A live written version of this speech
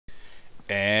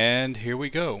And here we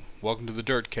go. Welcome to the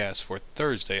DIRTCAST for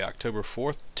Thursday, October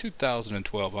 4th,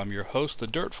 2012. I'm your host, the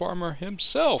Dirt Farmer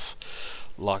himself,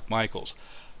 Locke Michaels,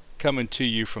 coming to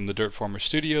you from the Dirt Farmer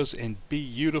Studios in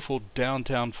beautiful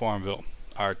downtown Farmville.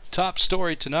 Our top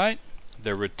story tonight,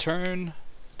 the Return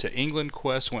to England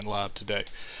quest went live today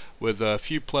with a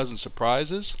few pleasant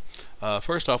surprises.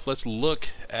 First off, let's look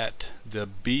at the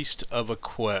beast of a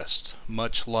quest,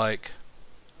 much like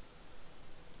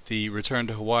the Return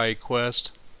to Hawaii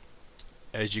quest.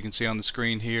 As you can see on the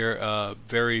screen here,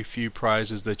 very few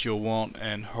prizes that you'll want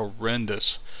and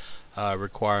horrendous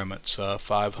requirements.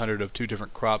 500 of two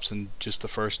different crops in just the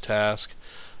first task,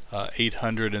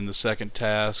 800 in the second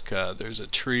task. There's a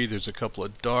tree, there's a couple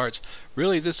of darts.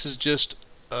 Really, this is just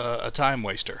a time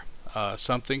waster,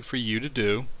 something for you to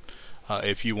do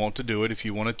if you want to do it, if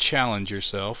you want to challenge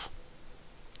yourself.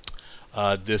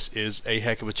 This is a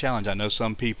heck of a challenge. I know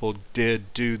some people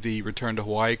did do the Return to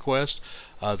Hawaii quest.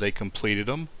 They completed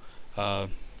them,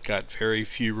 got very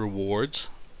few rewards,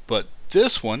 but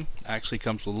this one actually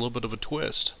comes with a little bit of a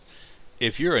twist.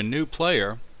 If you're a new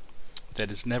player that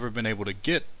has never been able to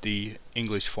get the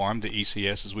English farm, the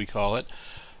ECS as we call it,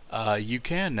 you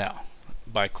can now.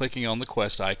 By clicking on the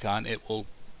quest icon, it will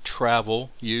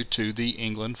travel you to the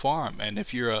England farm. And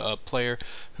if you're a player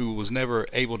who was never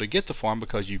able to get the farm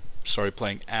because you started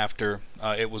playing after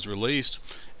it was released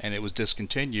and it was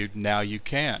discontinued, now you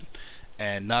can.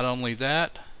 And not only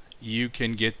that, you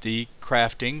can get the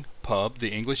crafting pub, the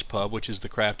English pub, which is the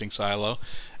crafting silo,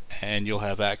 and you'll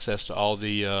have access to all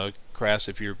the crafts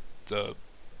if you're the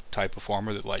type of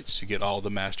farmer that likes to get all the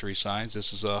mastery signs.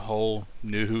 This is a whole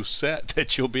new set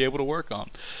that you'll be able to work on.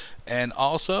 And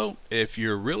also, if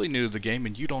you're really new to the game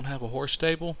and you don't have a horse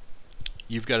stable,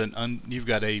 you've got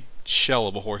a shell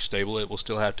of a horse stable. It will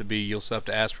still have to be, you'll still have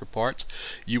to ask for parts.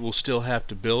 You will still have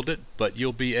to build it, but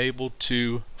you'll be able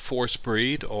to force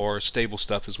breed, or stable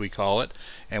stuff as we call it.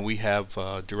 And we have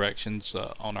directions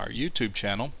on our YouTube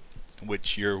channel,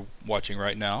 which you're watching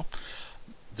right now,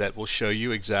 that will show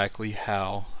you exactly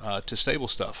how to stable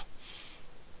stuff.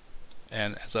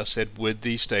 And as I said, with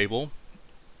the stable,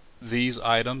 these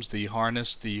items, the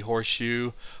harness, the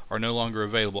horseshoe, are no longer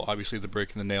available. Obviously the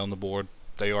brick and the nail and the board,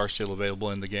 they are still available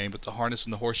in the game, but the harness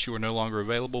and the horseshoe are no longer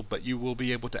available, but you will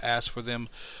be able to ask for them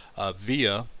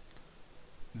via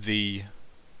the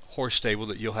horse stable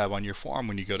that you'll have on your farm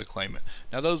when you go to claim it.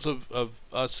 Now those of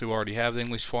us who already have the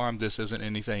English farm, this isn't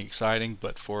anything exciting,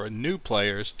 but for new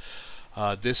players,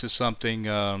 this is something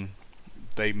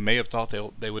they may have thought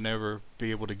they would never be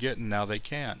able to get, and now they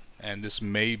can. And this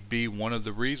may be one of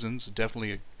the reasons,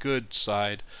 definitely a good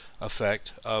side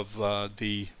effect of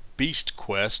the Beast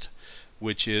quest,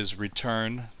 which is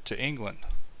Return to England.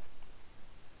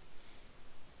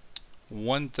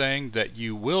 One thing that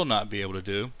you will not be able to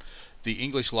do, the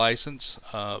English license,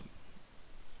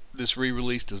 this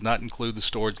re-release does not include the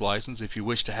storage license. If you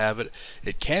wish to have it,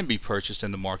 it can be purchased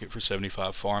in the market for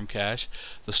 75 farm cash.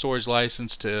 The storage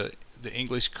license to the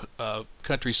English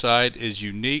countryside is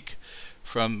unique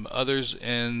from others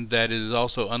in that it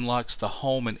also unlocks the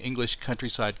home and English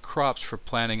countryside crops for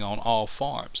planting on all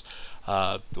farms,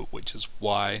 which is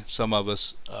why some of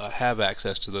us have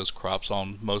access to those crops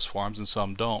on most farms and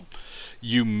some don't.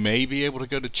 You may be able to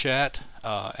go to chat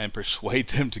and persuade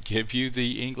them to give you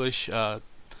the English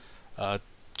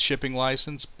shipping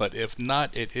license, but if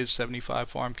not, it is 75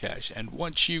 farm cash. And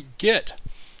once you get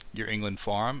your England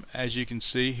farm, as you can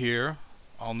see here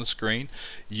on the screen,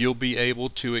 you'll be able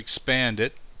to expand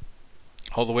it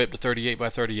all the way up to 38 by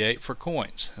 38 for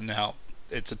coins. And now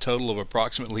it's a total of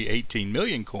approximately 18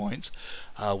 million coins,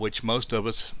 which most of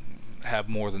us have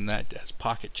more than that as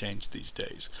pocket change these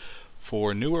days.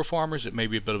 For newer farmers, it may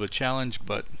be a bit of a challenge,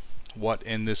 but what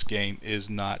in this game is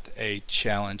not a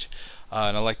challenge?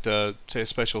 And I'd like to say a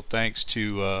special thanks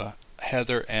to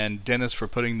Heather and Dennis for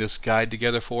putting this guide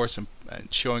together for us and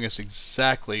showing us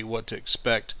exactly what to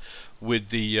expect with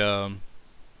the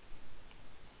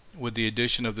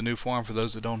addition of the new farm for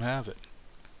those that don't have it.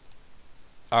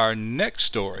 Our next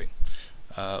story,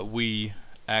 we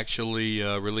actually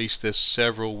released this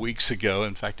several weeks ago.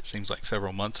 In fact, it seems like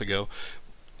several months ago,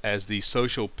 as the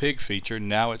social pig feature.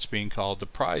 Now it's being called the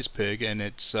prize pig, and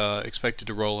it's expected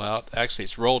to roll out. Actually,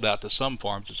 it's rolled out to some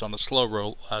farms. It's on a slow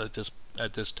roll out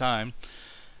at this time.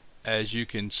 As you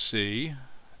can see,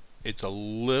 it's a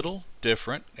little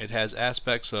different. It has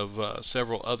aspects of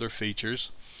several other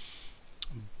features,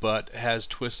 but has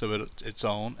twists of its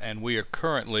own, and we are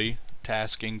currently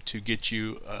tasking to get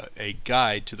you a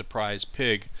guide to the prize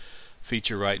pig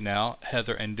feature right now.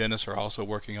 Heather and Dennis are also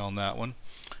working on that one.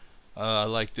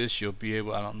 Like this, you'll be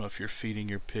able, I don't know if you're feeding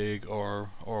your pig or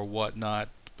whatnot,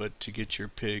 but to get your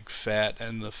pig fat,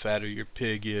 and the fatter your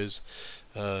pig is,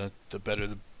 the better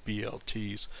the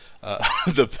BLTs,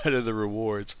 the better the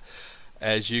rewards.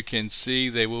 As you can see,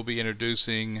 they will be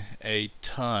introducing a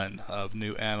ton of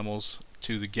new animals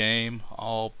to the game,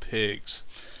 all pigs.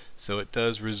 So it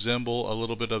does resemble a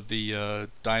little bit of the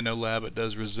Dino Lab. It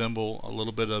does resemble a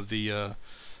little bit of the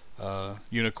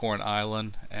Unicorn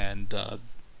Island and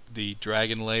the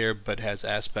Dragon Lair, but has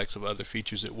aspects of other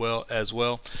features as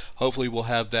well. Hopefully we'll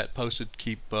have that posted.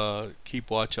 Keep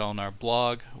watch on our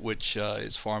blog, which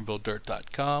is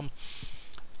farmvilledirt.com,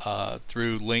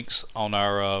 through links on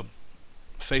our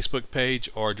Facebook page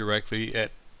or directly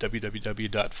at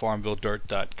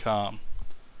www.farmvilledirt.com.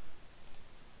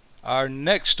 Our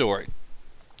next story.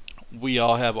 We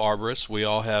all have arborists, we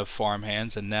all have farm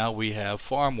hands, and now we have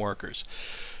farm workers.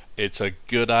 It's a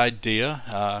good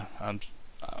idea. I'm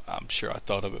sure I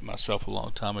thought of it myself a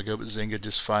long time ago, but Zynga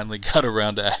just finally got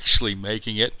around to actually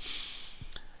making it.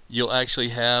 You'll actually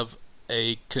have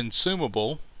a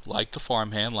consumable like the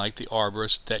farmhand, like the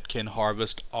arborist, that can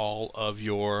harvest all of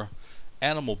your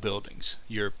animal buildings,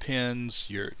 your pens,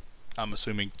 your, I'm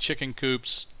assuming, chicken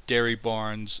coops, dairy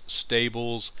barns,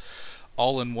 stables,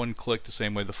 all in one click, the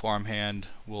same way the farmhand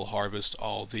will harvest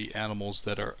all the animals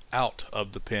that are out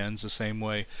of the pens, the same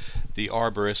way the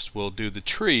arborist will do the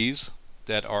trees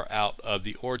that are out of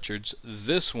the orchards.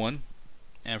 This one,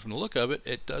 and from the look of it,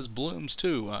 it does blooms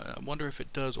too. I wonder if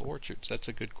it does orchards. That's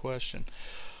a good question.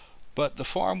 But the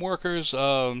farm workers,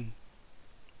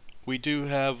 we do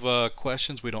have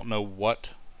questions. We don't know what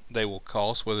they will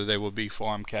cost, whether they will be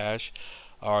farm cash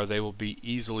or they will be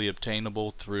easily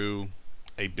obtainable through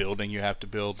a building you have to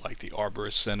build, like the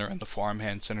Arborist Center and the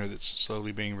Farmhand Center that's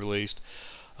slowly being released.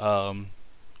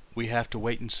 We have to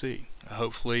wait and see.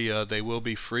 Hopefully they will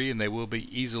be free and they will be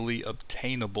easily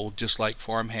obtainable, just like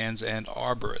farmhands and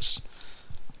arborists.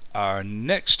 Our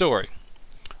next story,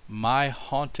 My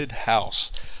Haunted House,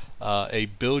 a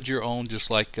build your own, just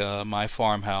like My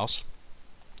Farmhouse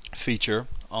feature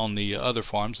on the other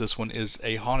farms. This one is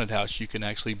a haunted house. You can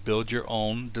actually build your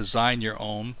own, design your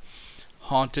own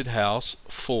haunted house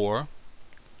for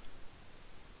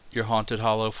your Haunted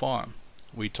Hollow farm.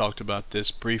 We talked about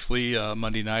this briefly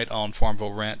Monday night on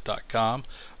FarmvilleRant.com,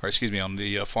 or excuse me, on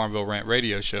the Farmville Rant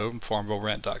radio show,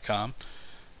 FarmvilleRant.com.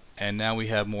 And now we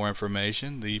have more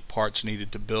information, the parts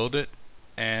needed to build it,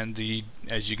 and the,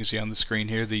 as you can see on the screen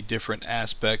here, the different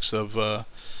aspects of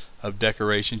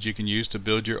decorations you can use to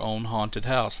build your own haunted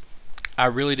house. I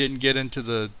really didn't get into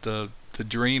the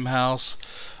dream house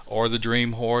or the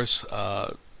dream horse.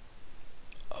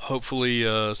 Hopefully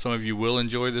some of you will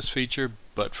enjoy this feature,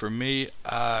 but for me,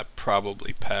 I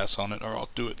probably pass on it, or I'll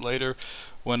do it later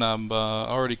when I'm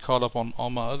already caught up on all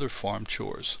my other farm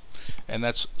chores. And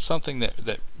that's something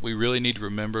that we really need to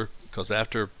remember, because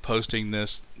after posting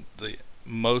this, the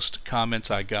most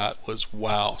comments I got was,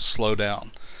 wow, slow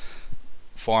down.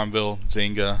 Farmville,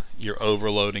 Zynga, you're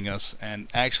overloading us. And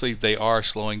actually they are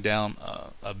slowing down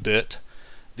a bit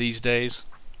these days.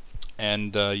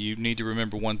 And you need to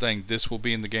remember one thing: this will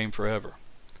be in the game forever.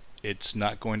 It's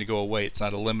not going to go away. It's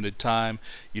not a limited time.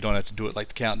 You don't have to do it like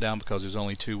the countdown because there's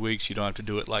only 2 weeks. You don't have to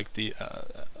do it like the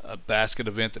a basket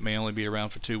event that may only be around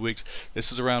for 2 weeks.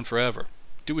 This is around forever.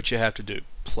 Do what you have to do.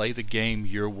 Play the game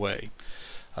your way.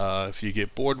 If you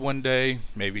get bored one day,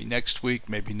 maybe next week,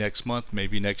 maybe next month,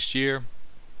 maybe next year,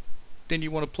 then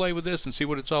you want to play with this and see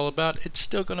what it's all about, it's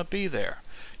still going to be there.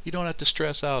 You don't have to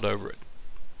stress out over it.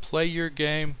 Play your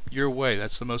game your way.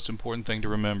 That's the most important thing to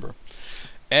remember.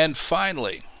 And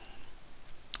finally,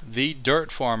 the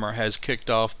Dirt Farmer has kicked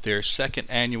off their second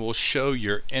annual Show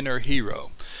Your Inner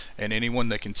Hero. And anyone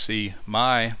that can see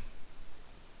my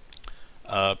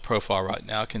profile right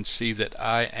now can see that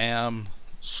I am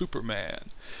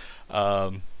Superman.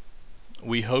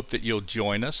 We hope that you'll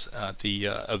join us. The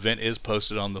event is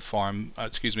posted on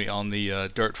the on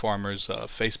the Dirt Farmer's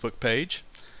Facebook page.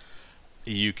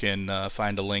 You can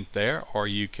find a link there, or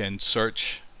you can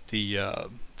search the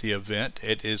event.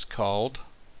 It is called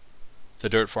the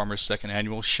Dirt Farmer's second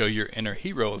annual Show Your Inner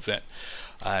Hero event.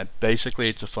 Basically,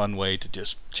 it's a fun way to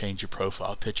just change your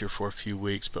profile picture for a few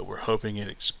weeks, but we're hoping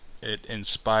it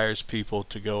inspires people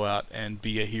to go out and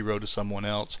be a hero to someone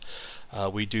else.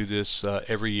 We do this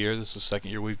every year. This is the second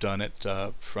year we've done it,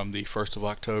 from the 1st of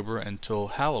October until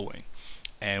Halloween.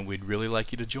 And we'd really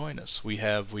like you to join us. We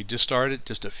just started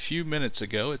just a few minutes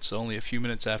ago. It's only a few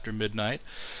minutes after midnight,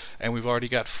 and we've already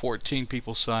got 14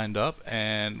 people signed up.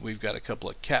 And we've got a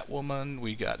couple of Catwoman.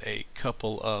 We got a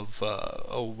couple of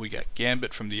we got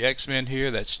Gambit from the X-Men here.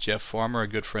 That's Jeff Farmer, a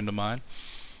good friend of mine.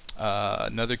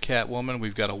 Another Catwoman.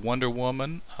 We've got a Wonder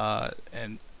Woman,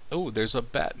 and Oh, there's a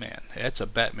Batman. That's a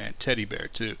Batman teddy bear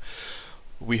too.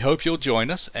 We hope you'll join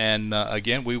us, and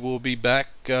again, we will be back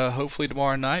hopefully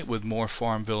tomorrow night with more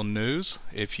Farmville news.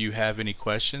 If you have any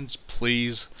questions,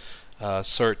 please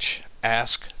search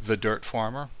Ask the Dirt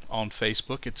Farmer on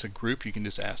Facebook. It's a group you can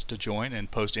just ask to join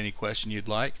and post any question you'd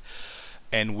like.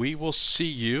 And we will see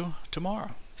you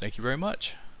tomorrow. Thank you very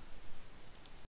much.